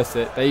isn't worth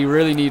it. They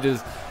really needed...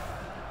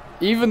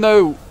 Even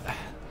though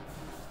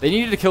they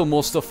needed to kill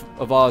more stuff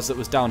of ours that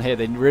was down here,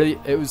 they really...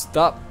 It was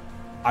that...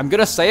 I'm going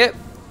to say it.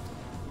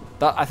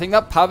 That I think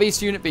that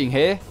pavis unit being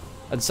here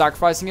and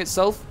sacrificing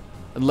itself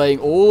and laying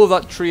all of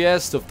that Trier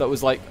stuff that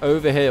was like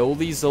over here, all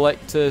these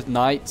Elector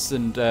Knights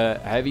and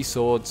heavy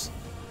swords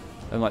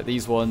and like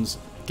these ones,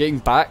 getting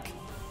back,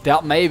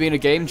 that may have been a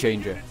game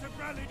changer.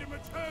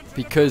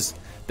 Because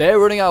they're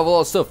running out of a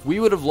lot of stuff. We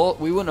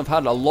wouldn't have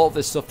had a lot of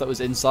this stuff that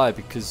was inside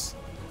because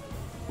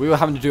we were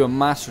having to do a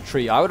mass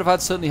retreat. I would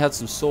have certainly had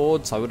some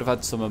swords, I would have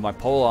had some of my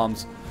pole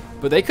arms,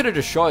 but they could have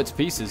just shot it to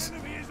pieces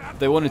if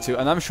they wanted to,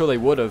 and I'm sure they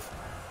would have.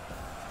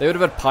 They would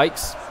have had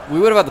pikes. We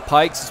would have had the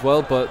pikes as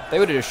well, but they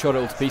would have just shot it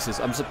all to pieces.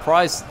 I'm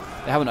surprised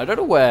they haven't. I don't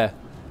know where.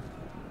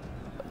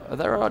 Are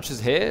there archers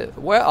here?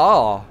 Where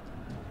are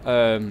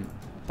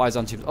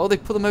Byzantium? Oh, they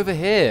put them over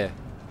here.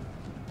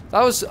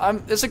 That was.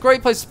 It's a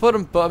great place to put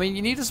them, but I mean,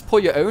 you need to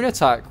support your own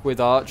attack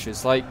with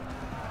archers. Like,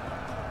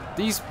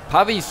 these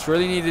pavis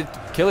really needed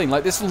killing.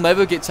 Like, this will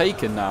never get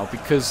taken now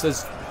because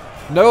there's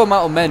no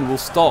amount of men will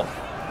stop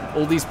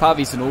all these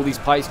pavis and all these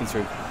pikes going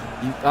through.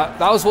 That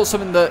was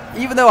something that,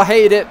 even though I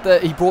hated it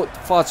that he brought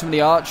far too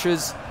many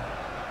archers,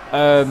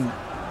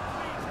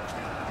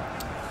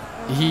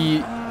 he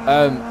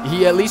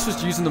at least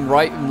was using them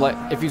right, and like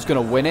if he was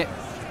going to win it,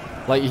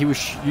 like he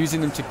was using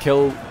them to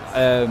kill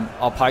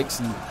our pikes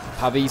and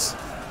pavis,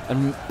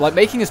 and like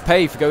making us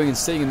pay for going and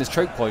sitting in this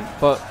choke point.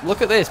 But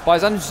look at this,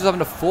 Byzantium is having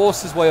to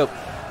force his way up,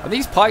 and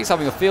these pikes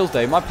having a field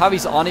day. My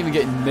pavis aren't even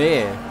getting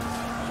near,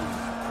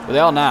 but they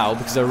are now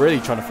because they're really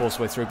trying to force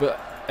their way through. But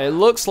it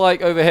looks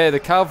like over here the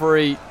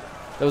cavalry,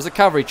 there was a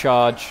cavalry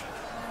charge,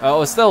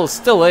 or still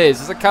is.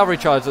 There's a cavalry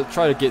charge that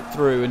try to get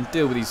through and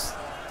deal with these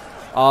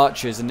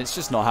archers, and it's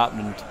just not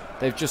happening.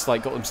 They've just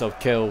like got themselves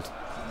killed.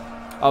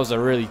 That was a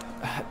really,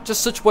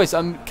 just such a waste.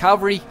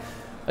 Cavalry,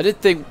 I did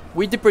think,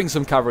 we did bring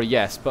some cavalry,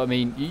 yes, but I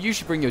mean, you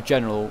usually bring your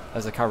general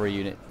as a cavalry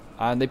unit,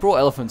 and they brought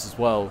elephants as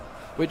well,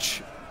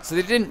 which, so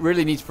they didn't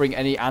really need to bring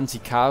any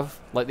anti-cav.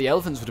 Like, the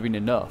elephants would have been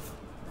enough,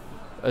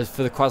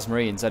 for the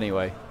Quasmarines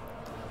anyway.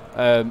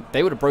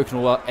 They would have broken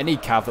all out any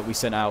cav that we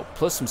sent out,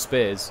 plus some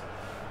spears.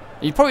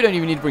 And you probably don't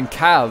even need to bring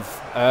cav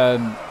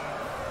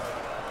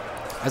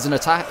as an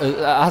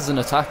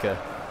attacker.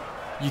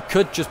 You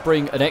could just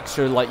bring an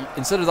extra, like,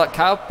 instead of that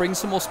cav, bring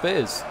some more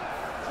spears.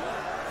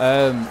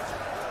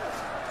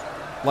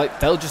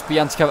 Like, they'll just be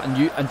anti-cav,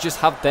 and just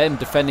have them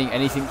defending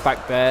anything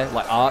back there,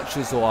 like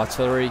archers or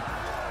artillery,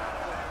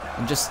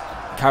 and just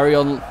carry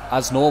on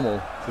as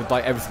normal with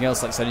like everything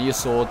else, like sending your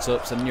swords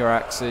up, sending your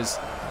axes,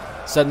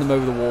 send them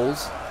over the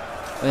walls.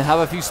 And then have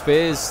a few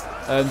spears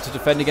to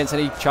defend against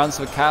any chance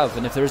of a cav.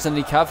 And if there isn't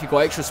any cav, you've got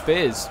extra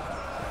spears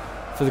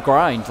for the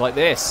grind, like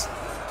this.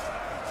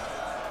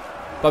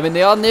 But I mean,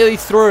 they are nearly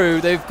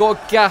through. They've got a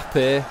gap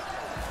here.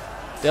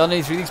 They are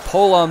nearly through. These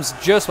pole arms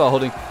just about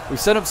holding. We've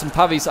sent up some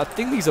pavis. I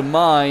think these are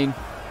mine.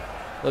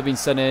 They've been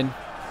sent in.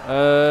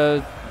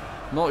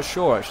 Not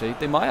sure, actually.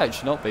 They might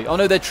actually not be. Oh,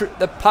 no, they're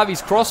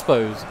pavis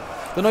crossbows.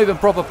 They're not even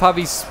proper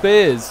pavis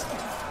spears.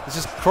 It's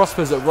just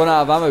crossbows that run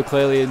out of ammo,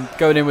 clearly, and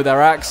going in with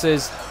their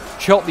axes.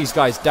 Chop these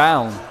guys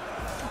down.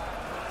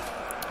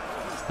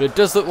 But it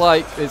does look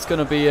like it's going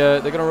to be they're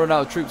going to run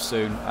out of troops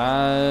soon.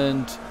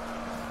 And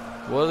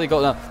what have they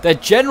got now? Their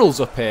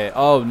generals up here.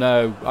 Oh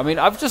no, I mean,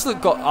 I've just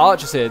got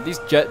archers here. This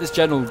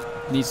general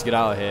needs to get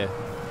out of here.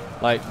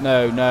 Like,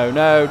 no.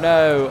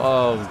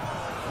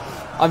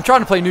 Oh, I'm trying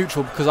to play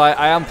neutral because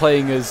I am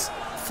playing as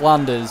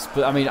Flanders,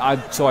 but I mean, I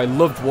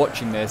loved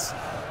watching this,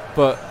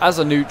 but as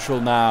a neutral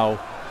now,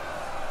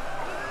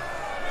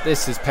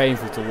 this is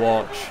painful to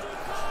watch.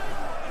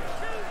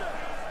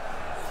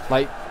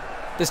 Like,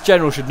 this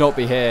general should not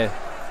be here.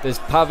 There's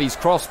pavis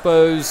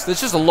crossbows. There's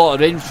just a lot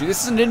of infantry.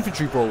 This is an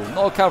infantry brawl,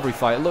 not a cavalry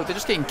fight. Look, they're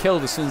just getting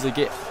killed as soon as they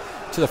get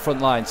to the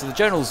front line. So the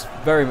general's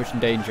very much in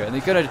danger, and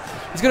he's gonna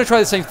try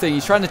the same thing.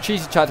 He's trying the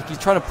cheesy tactic. He's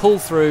trying to pull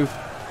through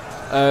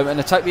and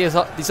attack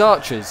these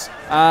archers.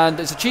 And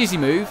it's a cheesy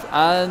move,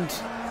 and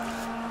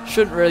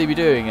shouldn't really be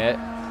doing it.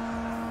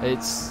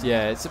 It's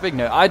a big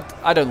no.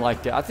 I don't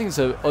like it. I think it's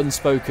an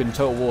unspoken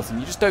total war thing.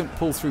 You just don't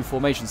pull through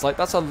formations. Like,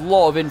 that's a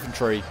lot of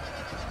infantry. You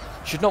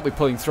should not be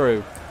pulling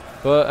through.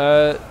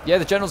 But yeah,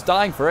 the general's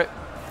dying for it.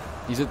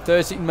 He's at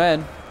 13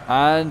 men,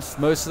 and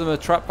most of them are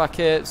trapped back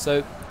here.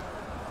 So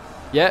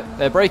yeah,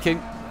 they're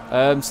breaking.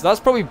 So that's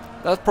probably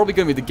going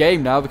to be the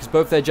game now, because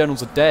both their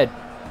generals are dead.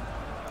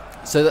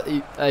 So that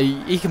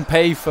he can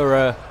pay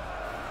for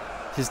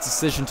his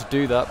decision to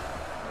do that.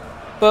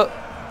 But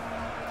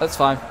that's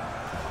fine.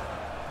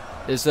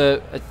 There's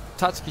a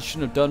tactic he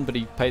shouldn't have done, but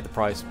he paid the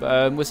price.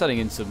 But we're setting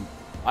in some...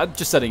 I'm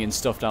just setting in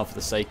stuff now for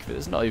the sake of it.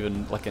 There's not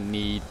even like a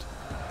need.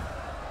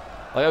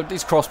 Like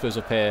these crossbows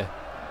up here.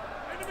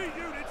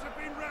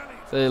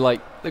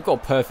 They've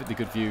got a perfectly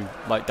good view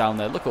like down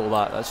there. Look at all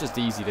that. That's just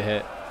easy to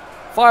hit.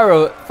 Fire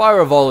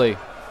a volley.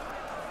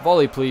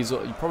 Volley, please.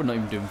 You're probably not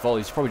even doing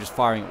volleys. You're probably just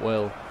firing at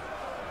will.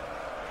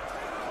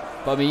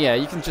 But I mean, yeah,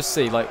 you can just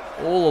see like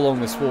all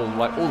along this wall,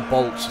 like all the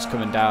bolts just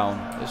coming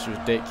down. It's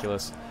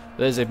ridiculous.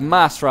 There's a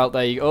mass route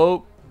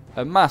there.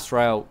 A mass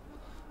route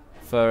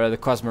for the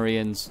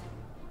Quasmarians.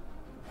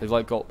 They've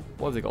like got,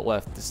 what have they got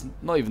left? This is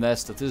not even their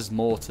stuff. This is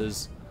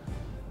mortars.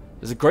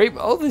 There's a great,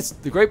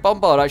 the Great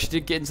Bombard actually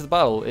did get into the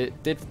battle.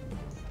 It did,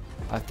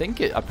 I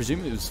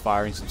presume it was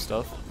firing some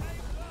stuff.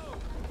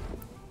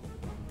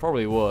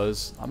 Probably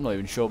was. I'm not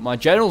even sure. My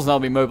general's now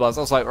been mobilized.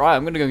 I was like, right,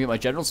 I'm going to go get my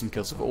general some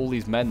kills. Look at all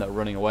these men that are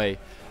running away.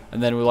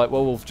 And then we're like,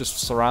 well, we'll just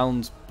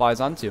surround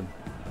Byzantium.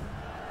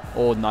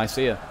 Or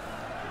Nicaea.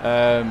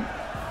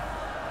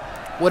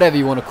 Whatever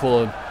you want to call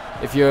them.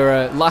 If you're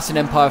a Latin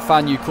Empire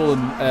fan, you call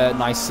them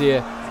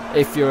Nicaea.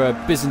 If you're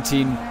a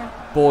Byzantine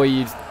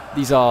boy,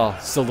 these are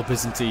still the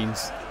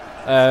Byzantines.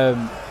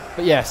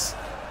 But yes.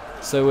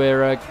 So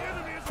we're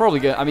probably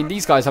going to... I mean,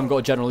 these guys haven't got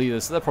a general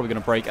either, so they're probably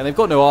going to break. And they've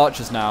got no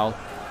archers now.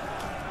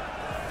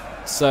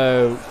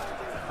 So...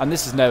 And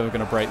this is never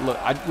going to break. Look,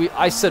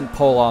 I sent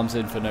pole arms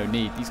in for no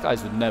need. These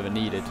guys were never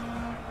needed.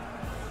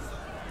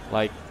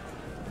 Like...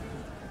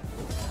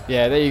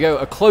 Yeah, there you go.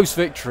 A close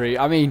victory.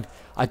 I mean,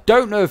 I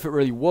don't know if it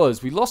really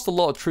was. We lost a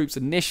lot of troops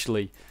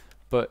initially.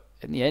 But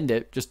in the end,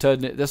 it just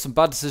turned... There's some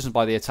bad decisions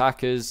by the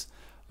attackers.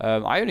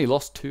 I only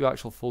lost 2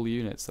 actual full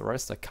units. The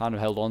rest I kind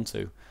of held on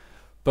to.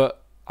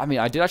 But, I mean,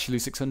 I did actually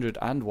lose 600.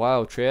 And,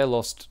 wow, Trier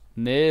lost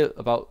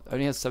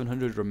only has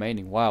 700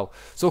 remaining. Wow.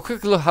 So we'll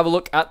quickly have a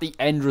look at the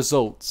end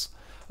results.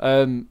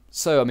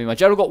 So, I mean, my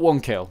general got 1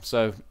 kill.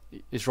 So,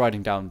 his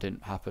riding down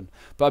didn't happen.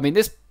 But, I mean,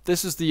 this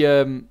is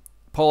the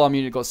polearm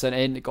unit got sent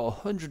in. It got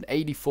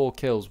 184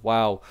 kills.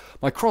 Wow.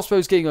 My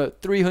crossbows getting a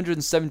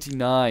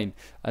 379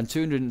 and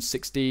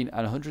 216 and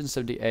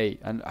 178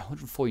 and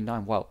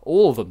 149. Wow.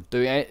 All of them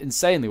doing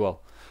insanely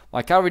well.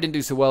 My cavalry didn't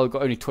do so well.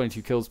 Got only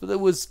 22 kills. But it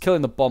was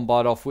killing the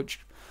bombard off, which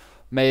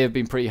may have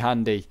been pretty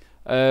handy.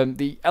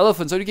 The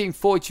elephants only getting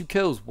 42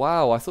 kills.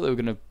 Wow. I thought they were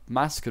going to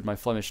massacre my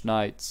Flemish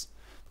knights.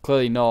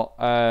 Clearly not.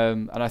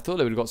 And I thought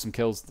they would have got some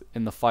kills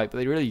in the fight. But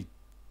they really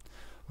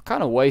were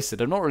kind of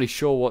wasted. I'm not really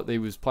sure what they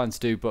was planning to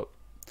do. But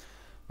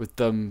with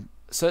them,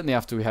 certainly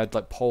after we had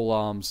like pole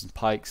arms and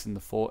pikes in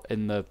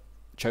the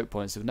choke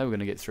points, they were never going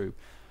to get through.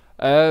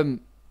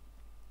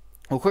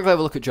 We'll quickly have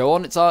a look at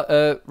Joan. It's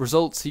our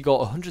results. He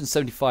got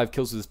 175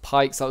 kills with his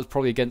pikes. That was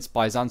probably against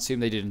Byzantium.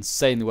 They did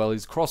insanely well.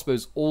 His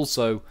crossbows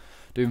also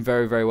doing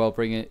very, very well,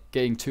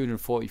 getting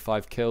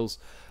 245 kills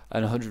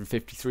and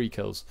 153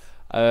 kills.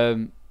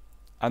 And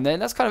then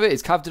that's kind of it.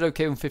 His cav did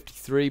okay on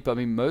 53, but I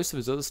mean most of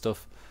his other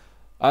stuff.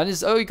 And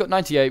he got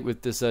 98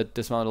 with this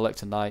dismounted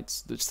Elector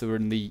Knights, which were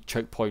in the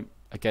choke point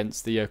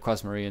against the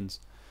Quasmarians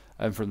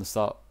from the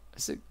start.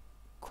 Is it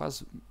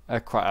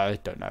I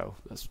don't know.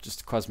 That's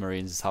just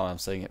Quasmarians is how I'm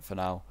saying it for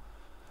now.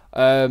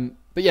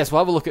 But yes,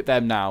 we'll have a look at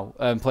them now.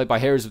 Played by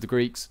Heroes of the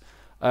Greeks,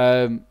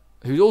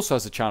 who also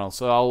has a channel.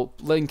 So I'll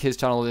link his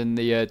channel in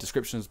the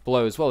descriptions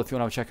below as well if you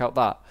want to check out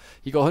that.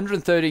 He got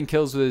 113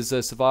 kills with his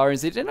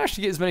Savarians. They didn't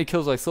actually get as many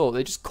kills as I thought.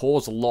 They just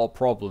caused a lot of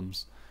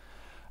problems.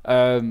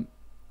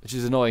 Which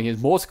is annoying. His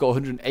Mortar got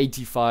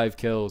 185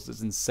 kills.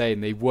 That's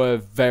insane. They were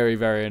very,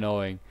 very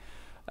annoying.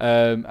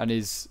 And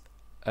his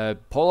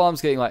polearm's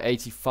getting like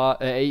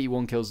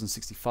 81 kills and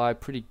 65.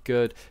 Pretty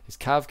good. His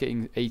Cav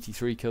getting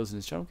 83 kills and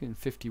his general getting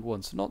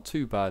 51. So not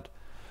too bad.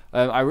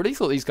 I really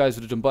thought these guys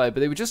would have done better,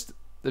 but they were just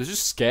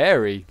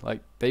scary.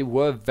 Like, they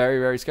were very,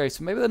 very scary.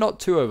 So maybe they're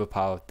not too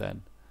overpowered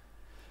then.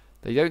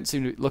 They don't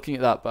seem to be looking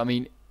at that, but I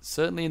mean,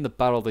 certainly in the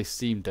battle they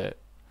seemed a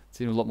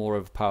lot more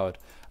overpowered.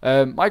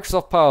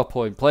 Microsoft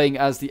PowerPoint playing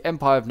as the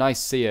Empire of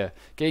Nicaea,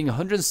 getting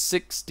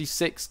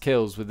 166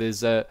 kills with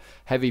his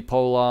heavy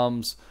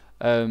polearms.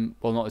 Well,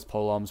 not his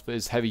polearms, but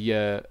his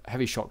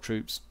heavy shock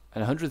troops,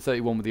 and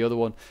 131 with the other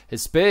one.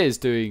 His spear is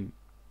doing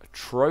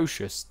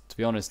atrocious, to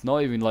be honest.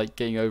 Not even like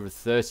getting over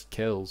 30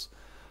 kills.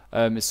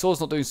 His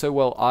sword's not doing so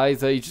well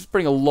either. You just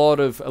bring a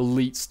lot of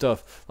elite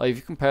stuff. Like if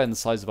you compare the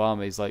size of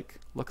armies, like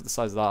look at the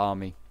size of that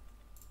army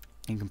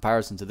in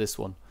comparison to this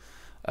one.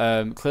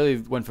 Clearly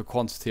went for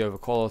quantity over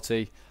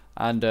quality,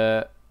 and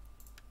it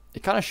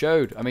kind of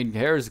showed. I mean,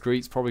 Heroes of the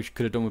Greeks probably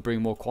could have done with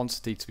bringing more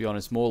quantity, to be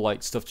honest. More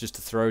like stuff just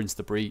to throw into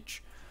the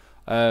breach.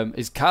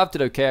 His Cav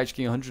did okay,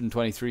 actually,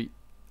 123.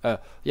 Yeah,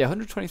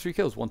 123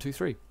 kills, 1, 2,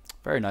 3.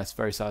 Very nice,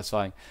 very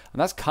satisfying.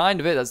 And that's kind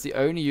of it. That's the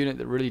only unit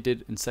that really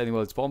did insanely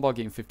well. It's Bombard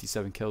getting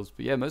 57 kills.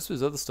 But yeah, most of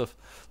his other stuff,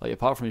 like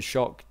apart from his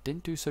shock,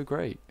 didn't do so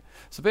great.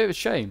 It's a bit of a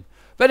shame.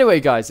 But anyway,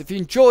 guys, if you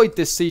enjoyed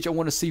this siege and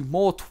want to see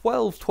more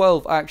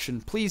 12-12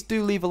 action, please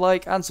do leave a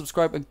like and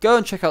subscribe. And go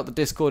and check out the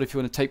Discord if you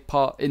want to take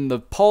part in the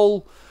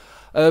poll.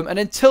 And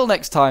until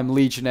next time,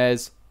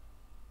 Legionnaires,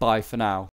 bye for now.